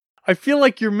here, I feel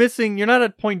like you're not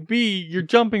at point B, you're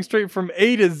jumping straight from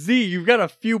A to Z. You've got a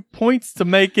few points to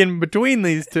make in between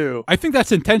these two. I think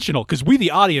that's intentional, because we,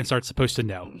 the audience, aren't supposed to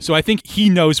know. So I think he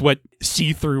knows what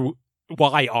C through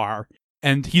Y are,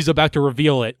 and he's about to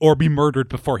reveal it or be murdered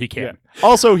before he can. Yeah.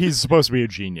 Also, he's supposed to be a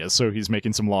genius, so he's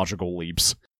making some logical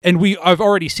leaps. And I've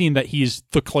already seen that he's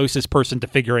the closest person to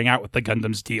figuring out what the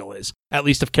Gundam's deal is, at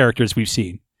least of characters we've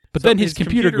seen. But then his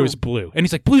computer goes blue, and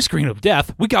he's like, blue screen of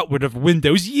death? We got rid of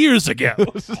Windows years ago.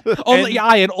 Only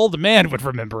an old man would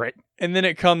remember it. And then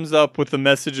it comes up with the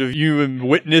message of you have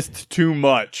witnessed too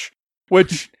much,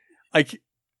 which, like...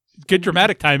 Good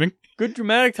dramatic timing. Good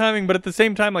dramatic timing, but at the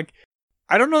same time, like,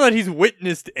 I don't know that he's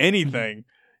witnessed anything.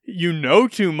 You know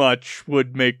too much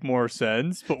would make more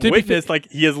sense, but witness, like,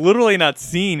 he has literally not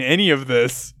seen any of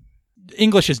this.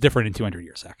 English is different in 200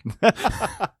 years, Zach.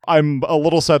 I'm a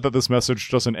little sad that this message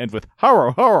doesn't end with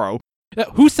Haro, Haro.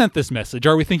 Who sent this message?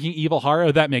 Are we thinking Evil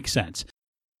Haro? That makes sense.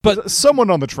 But someone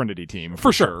on the Trinity team.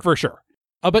 For sure.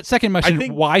 But second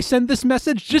question, why send this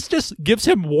message? Just gives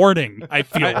him warning, I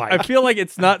feel like. I feel like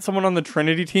it's not someone on the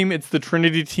Trinity team, it's the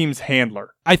Trinity team's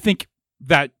handler. I think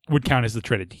that would count as the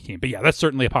Trinity team. But yeah, that's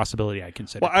certainly a possibility I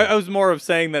consider. Well, I was more of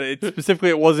saying that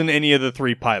it wasn't any of the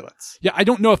 3 pilots. Yeah, I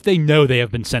don't know if they know they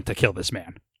have been sent to kill this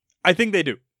man. I think they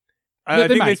do. I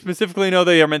think they specifically know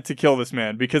they are meant to kill this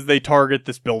man because they target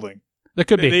this building. That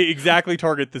could be. They exactly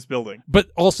target this building.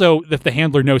 But also, if the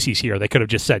handler knows he's here, they could have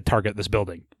just said target this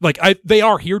building. Like, they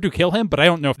are here to kill him, but I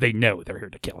don't know if they know they're here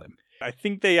to kill him. I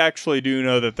think they actually do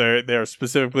know that they're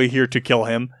specifically here to kill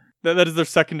him. That is their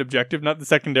second objective, not the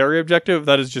secondary objective.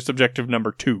 That is just objective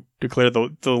number 2, to clear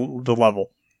the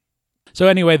level. So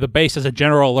anyway, the base has a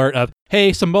general alert of,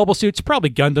 hey, some mobile suits,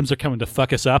 probably Gundams are coming to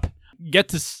fuck us up. Get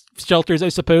to shelters, I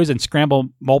suppose, and scramble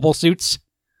mobile suits.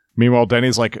 Meanwhile,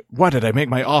 Denny's like, why did I make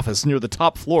my office near the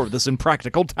top floor of this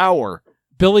impractical tower?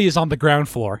 Billy is on the ground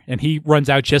floor, and he runs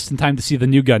out just in time to see the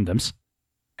new Gundams.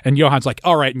 And Johan's like,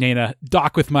 all right, Nana,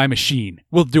 dock with my machine.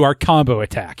 We'll do our combo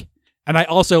attack. And I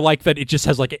also like that it just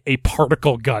has like a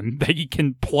particle gun that you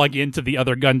can plug into the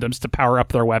other Gundams to power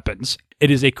up their weapons.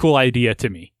 It is a cool idea to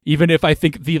me, even if I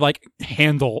think the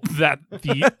handle that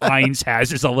the Ainz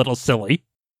has is a little silly.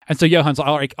 And so Johan's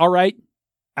like, all right,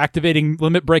 activating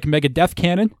Limit Break Mega Death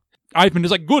Cannon. Ivan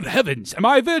is like, good heavens, am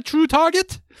I the true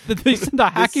target? Did they send a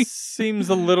hacking? This seems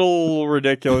a little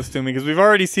ridiculous to me because we've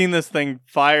already seen this thing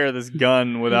fire this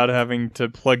gun without having to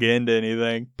plug into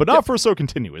anything. But not for so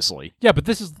continuously. Yeah, but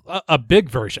this is a big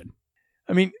version.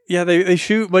 I mean, yeah, they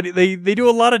shoot, but they do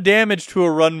a lot of damage to a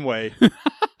runway.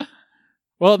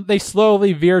 Well, they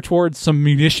slowly veer towards some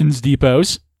munitions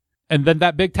depots, and then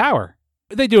that big tower.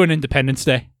 They do an Independence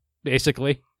Day,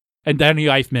 basically. And Danny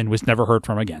Eichmann was never heard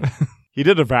from again. He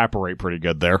did evaporate pretty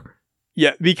good there.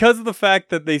 Yeah, because of the fact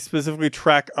that they specifically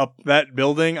track up that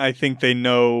building, I think they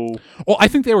know... Well, I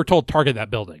think they were told target that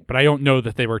building, but I don't know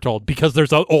that they were told because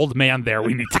there's an old man there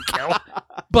we need to kill.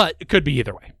 But it could be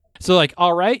either way. So like,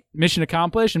 all right, mission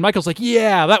accomplished. And Michael's like,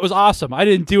 yeah, that was awesome. I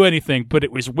didn't do anything, but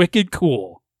it was wicked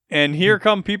cool. And here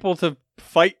come people to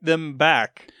fight them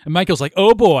back. And Michael's like,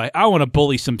 oh boy, I want to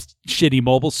bully some shitty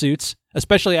mobile suits,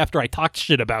 especially after I talked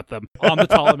shit about them on the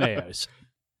Ptolemaeos.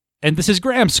 And this is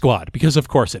Graham's squad, because of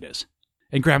course it is.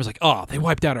 And Graham's like, oh, they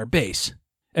wiped out our base.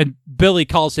 And Billy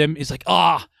calls him, he's like,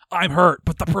 I'm hurt,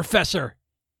 but the professor,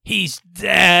 he's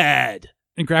dead.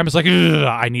 And Graham is like,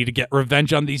 I need to get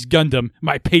revenge on these Gundam.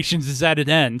 My patience is at an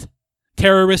end.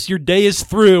 Terrorists, your day is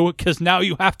through, because now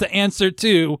you have to answer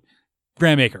to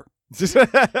Graham Aker.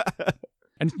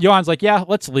 And Johan's like, yeah,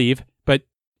 let's leave. But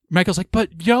Michael's like,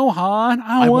 but Johan,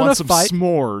 I want to fight some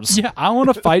s'mores. Yeah, I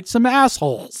want to fight some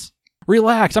assholes.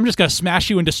 Relax, I'm just going to smash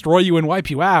you and destroy you and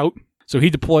wipe you out. So he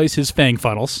deploys his Fang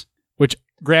funnels, which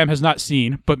Graham has not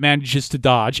seen, but manages to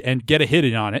dodge and get a hit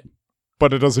in on it.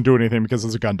 But it doesn't do anything because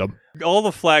it's a Gundam. All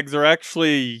the flags are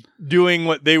actually doing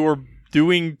what they were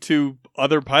doing to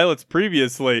other pilots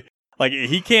previously. Like,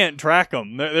 he can't track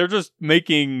them. They're just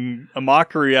making a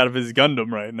mockery out of his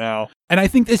Gundam right now. And I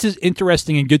think this is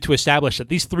interesting and good to establish that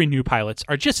these 3 new pilots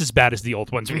are just as bad as the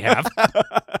old ones we have.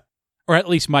 Or at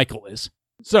least Michael is.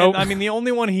 So, and, I mean, the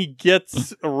only one he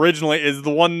gets originally is the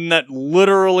one that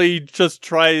literally just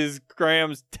tries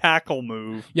Graham's tackle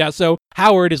move. Yeah, so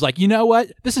Howard is like, you know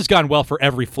what? This has gone well for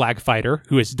every flag fighter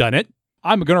who has done it.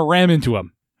 I'm going to ram into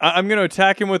him. I'm going to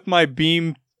attack him with my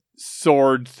beam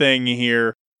sword thing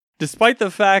here. Despite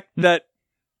the fact that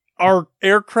our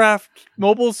aircraft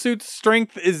mobile suit's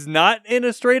strength is not in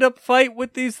a straight-up fight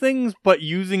with these things, but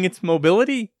using its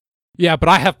mobility. Yeah, but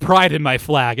I have pride in my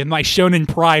flag, and my Shonen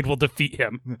pride will defeat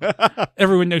him.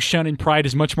 Everyone knows Shonen pride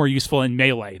is much more useful in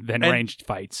melee than ranged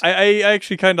fights. I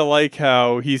actually kind of like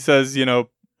how he says, you know,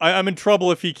 I'm in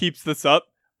trouble if he keeps this up,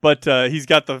 but he's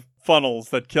got the funnels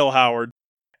that kill Howard.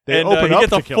 They and open he up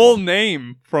gets to a kill full him.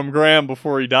 name from Graham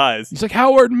before he dies. He's like,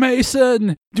 Howard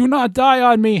Mason, do not die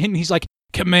on me. And he's like,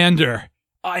 Commander,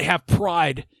 I have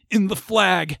pride in the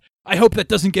flag I hope that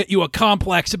doesn't get you a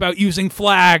complex about using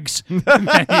flags. And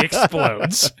then he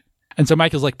explodes. And so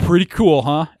Michael's like, pretty cool,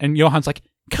 huh? And Johan's like,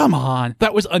 come on,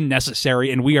 that was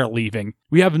unnecessary and we are leaving.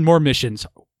 We have more missions.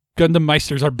 Gundam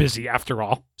Meisters are busy after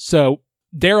all. So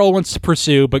Daryl wants to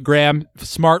pursue, but Graham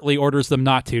smartly orders them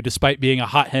not to, despite being a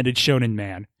hot-headed shonen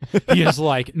man. He is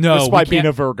like, no, despite being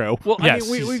a Virgo. Well, yes.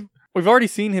 I mean, we've already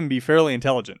seen him be fairly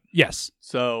intelligent. Yes.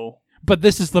 So... But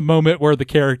this is the moment where the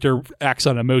character acts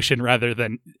on emotion rather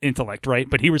than intellect, right?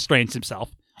 But he restrains himself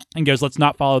and goes, let's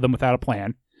not follow them without a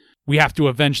plan. We have to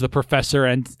avenge the professor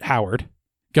and Howard.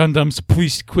 Gundams,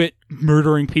 please quit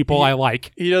murdering people I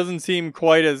like. He doesn't seem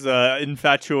quite as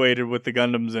infatuated with the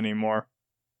Gundams anymore.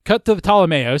 Cut to the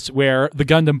Ptolemaeus, where the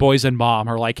Gundam boys and Mom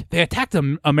are like, they attacked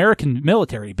an American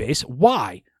military base.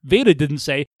 Why? Veda didn't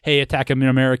say, hey, attack an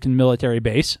American military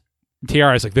base.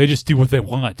 Tiara's like, they just do what they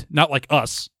want, not like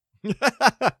us.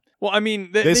 Well, I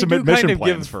mean, they submit mission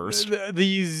plans first.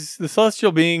 The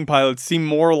Celestial Being pilots seem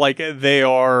more like they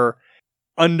are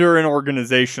under an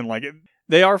organization. Like,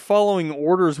 they are following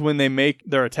orders when they make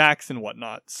their attacks and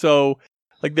whatnot. So,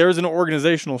 like, there's an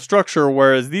organizational structure,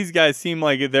 whereas these guys seem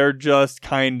like they're just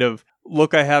kind of,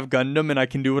 look, I have Gundam and I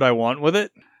can do what I want with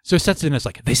it. So Setsuna's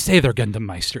like, they say they're Gundam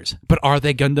Meisters, but are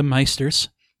they Gundam Meisters?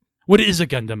 What is a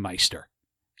Gundam Meister?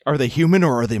 Are they human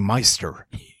or are they Meister?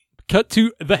 Cut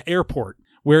to the airport,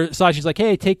 where Saji's like,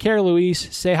 hey, take care,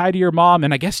 Luis. Say hi to your mom,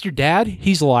 and I guess your dad?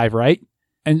 He's alive, right?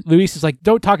 And Luis is like,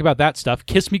 don't talk about that stuff.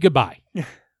 Kiss me goodbye.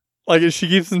 Like, she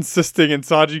keeps insisting, and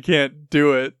Saji can't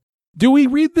do it. Do we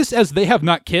read this as they have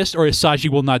not kissed, or as Saji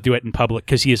will not do it in public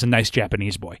because he is a nice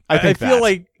Japanese boy? I feel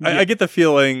like I get the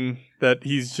feeling that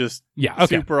he's just okay.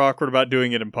 super awkward about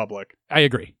doing it in public. I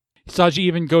agree. Saji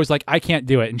even goes like, I can't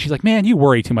do it. And she's like, man, you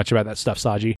worry too much about that stuff,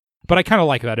 Saji. But I kind of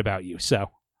like that about you,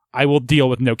 so I will deal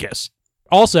with no kiss.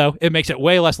 Also, it makes it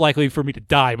way less likely for me to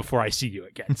die before I see you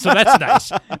again. So that's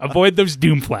nice. Avoid those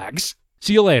doom flags.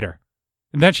 See you later.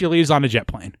 And then she leaves on a jet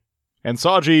plane. And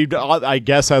Saji, I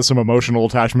guess, has some emotional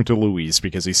attachment to Louise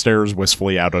because he stares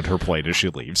wistfully out at her plate as she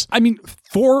leaves. I mean,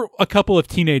 for a couple of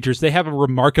teenagers, they have a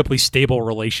remarkably stable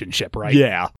relationship, right?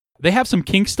 Yeah. They have some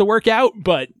kinks to work out,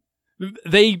 but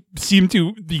they seem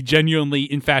to be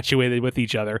genuinely infatuated with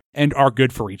each other and are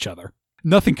good for each other.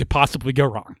 Nothing could possibly go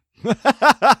wrong.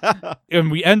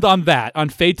 And we end on that. On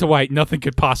Fade to White, nothing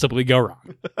could possibly go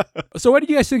wrong. So what did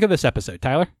you guys think of this episode,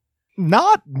 Tyler?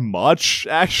 Not much,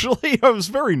 actually. I was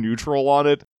very neutral on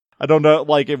it. I don't know,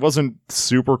 like, it wasn't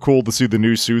super cool to see the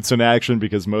new suits in action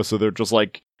because most of them are just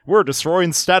like, we're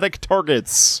destroying static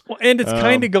targets. Well, and it's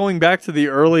kind of going back to the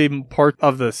early part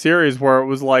of the series where it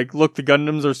was like, look, the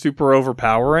Gundams are super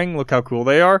overpowering. Look how cool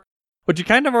they are. But you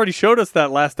kind of already showed us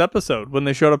that last episode when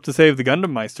they showed up to save the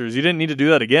Gundam Meisters. You didn't need to do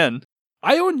that again.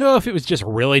 I don't know if it was just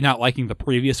really not liking the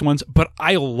previous ones, but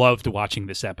I loved watching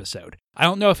this episode. I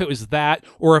don't know if it was that,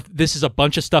 or if this is a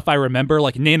bunch of stuff I remember,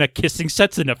 like Nana kissing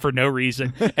Setsuna for no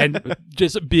reason, and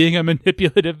just being a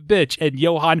manipulative bitch, and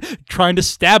Johan trying to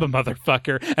stab a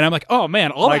motherfucker. And I'm like, oh man,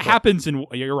 all that happens in...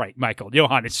 You're right, Michael.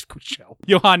 Johan is chill.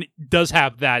 Johan does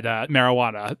have that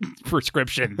marijuana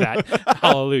prescription that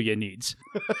Hallelujah needs.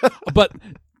 But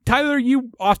Tyler, you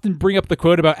often bring up the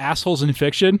quote about assholes in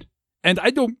fiction. And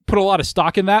I don't put a lot of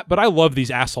stock in that, but I love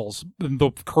these assholes, the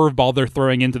curveball they're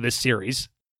throwing into this series.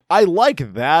 I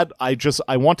like that. I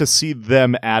want to see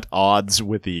them at odds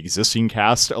with the existing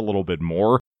cast a little bit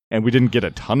more, and we didn't get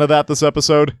a ton of that this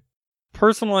episode.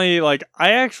 Personally, like,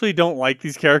 I actually don't like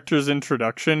these characters'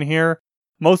 introduction here,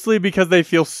 mostly because they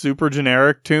feel super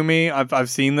generic to me. I've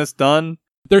seen this done.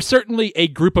 They're certainly a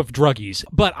group of druggies,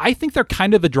 but I think they're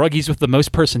kind of the druggies with the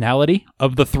most personality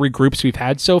of the three groups we've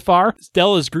had so far.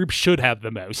 Stella's group should have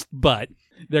the most, but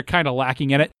they're kind of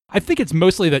lacking in it. I think it's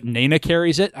mostly that Nana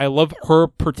carries it. I love her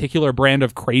particular brand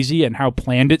of crazy and how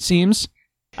planned it seems.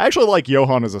 I actually like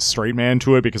Johan as a straight man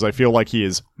to it because I feel like he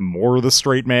is more the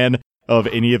straight man of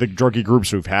any of the druggy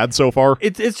groups we've had so far.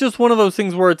 It's just one of those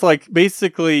things where it's like,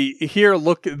 basically, here,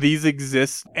 look, these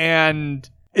exist, and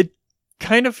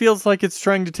kind of feels like it's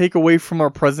trying to take away from our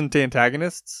present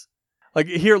antagonists. Like,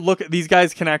 here, look, these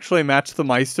guys can actually match the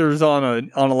Meisters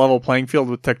on a level playing field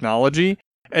with technology,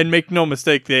 and make no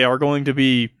mistake, they are going to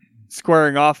be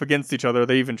squaring off against each other.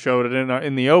 They even showed it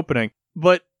in the opening.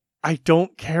 But I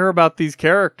don't care about these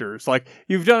characters. Like,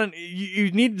 you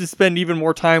need to spend even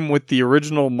more time with the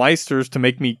original Meisters to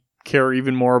make me care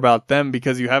even more about them,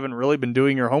 because you haven't really been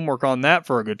doing your homework on that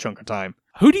for a good chunk of time.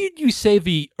 Who do you say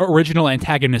the original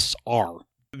antagonists are?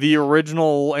 The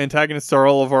original antagonists are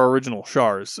all of our original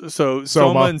Shars. So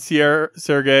Soma and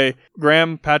Sergei,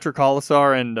 Graham, Patrick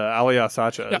Colasar, and Alia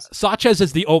Sanchez. Yeah, Sanchez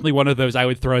is the only one of those I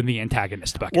would throw in the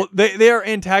antagonist bucket. Well, they are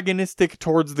antagonistic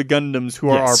towards the Gundams who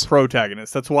are our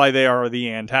protagonists. That's why they are the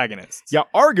antagonists. Yeah,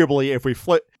 arguably, if we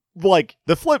flip... Like,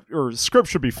 script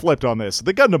should be flipped on this.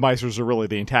 The Gundammeisters are really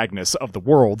the antagonists of the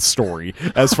world story,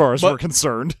 as far as we're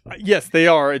concerned. Yes, they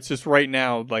are. It's just right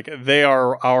now, like, they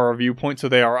are our viewpoint, so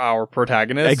they are our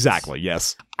protagonists. Exactly,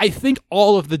 yes. I think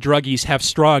all of the druggies have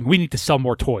strong, we need to sell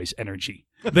more toys energy.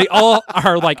 They all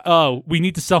are like, oh, we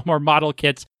need to sell more model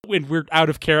kits when we're out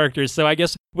of characters, so I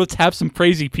guess let's have some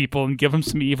crazy people and give them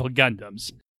some evil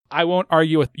Gundams. I won't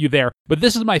argue with you there, but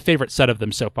this is my favorite set of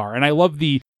them so far, and I love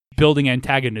the building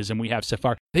antagonism we have so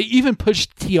far. They even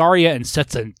pushed Tiaria and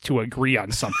Setsun to agree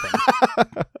on something.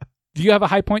 Do you have a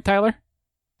high point, Tyler?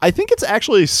 I think it's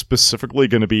actually specifically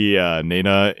going to be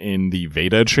Nena in the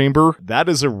Veda chamber. That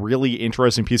is a really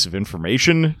interesting piece of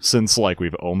information, since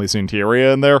we've only seen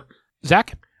Tiaria in there.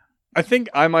 Zach? I think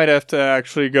I might have to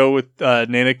actually go with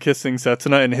Nena kissing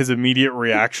Setsuna and his immediate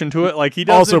reaction to it. He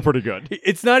does also pretty good.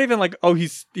 It's not even like, oh,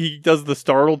 he does the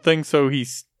startled thing, so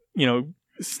he's,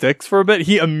 sticks for a bit.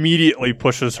 He immediately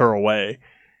pushes her away.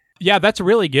 Yeah, that's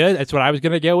really good. That's what I was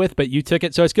going to go with, but you took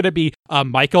it. So it's going to be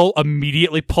Michael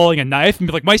immediately pulling a knife and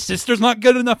be like, my sister's not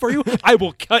good enough for you? I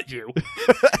will cut you.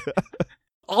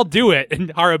 I'll do it.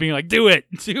 And Haru being like, do it.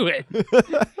 Do it.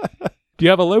 Do you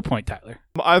have a low point, Tyler?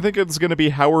 I think it's going to be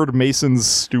Howard Mason's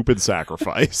stupid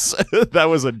sacrifice. That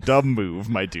was a dumb move,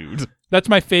 my dude. That's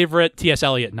my favorite T.S.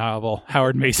 Eliot novel,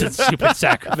 Howard Mason's Stupid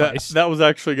Sacrifice. That was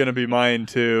actually going to be mine,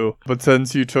 too. But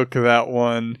since you took that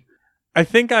one, I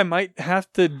think I might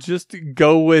have to just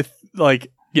go with,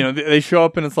 they show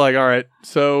up and it's like, all right,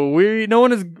 so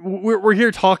we're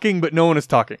here talking, but no one is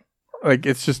talking.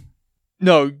 It's just,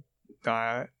 no.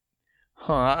 I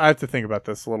have to think about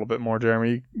this a little bit more,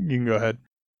 Jeremy. You can go ahead.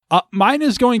 Mine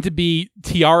is going to be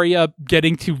Tiaria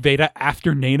getting to Veda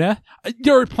after Nena.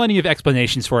 There are plenty of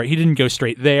explanations for it. He didn't go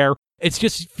straight there. It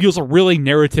just feels really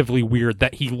narratively weird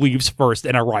that he leaves first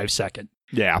and arrives second.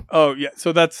 Yeah. Oh, yeah.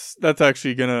 So that's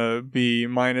actually going to be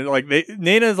mine.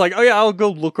 Nena is like, oh, yeah, I'll go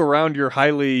look around your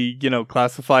highly,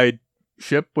 classified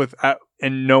ship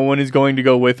and no one is going to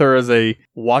go with her as a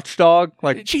watchdog.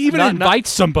 She even invites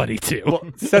somebody to. Well,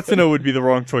 Setsuna would be the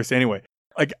wrong choice anyway.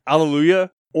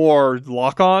 Alleluia or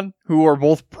Lock-On, who are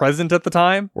both present at the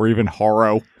time. Or even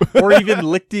Haro. Or even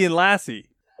Lichty and Lassie.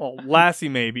 Well, Lassie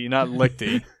maybe, not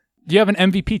Lichty. Do you have an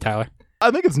MVP, Tyler? I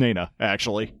think it's Nena,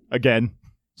 actually. Again.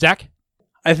 Zach?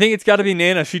 I think it's got to be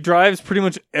Nena. She drives pretty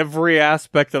much every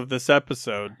aspect of this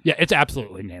episode. Yeah, it's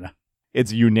absolutely Nena.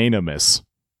 It's unanimous.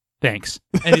 Thanks.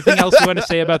 Anything else you want to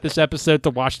say about this episode to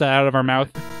wash that out of our mouth?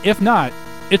 If not,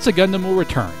 It's a Gundam will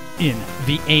return in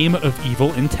The Aim of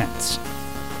Evil Intents.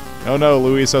 Oh no,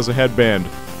 Luis has a headband.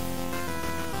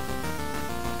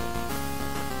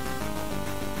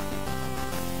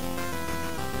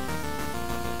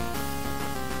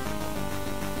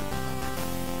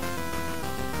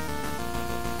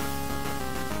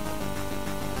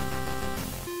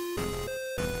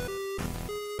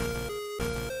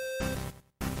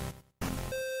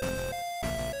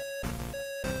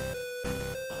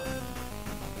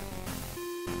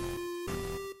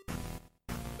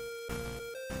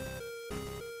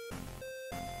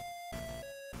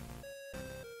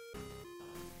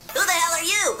 Who the hell are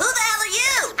you? Who the hell are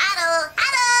you? I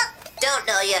don't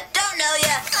know ya. Don't know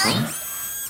ya.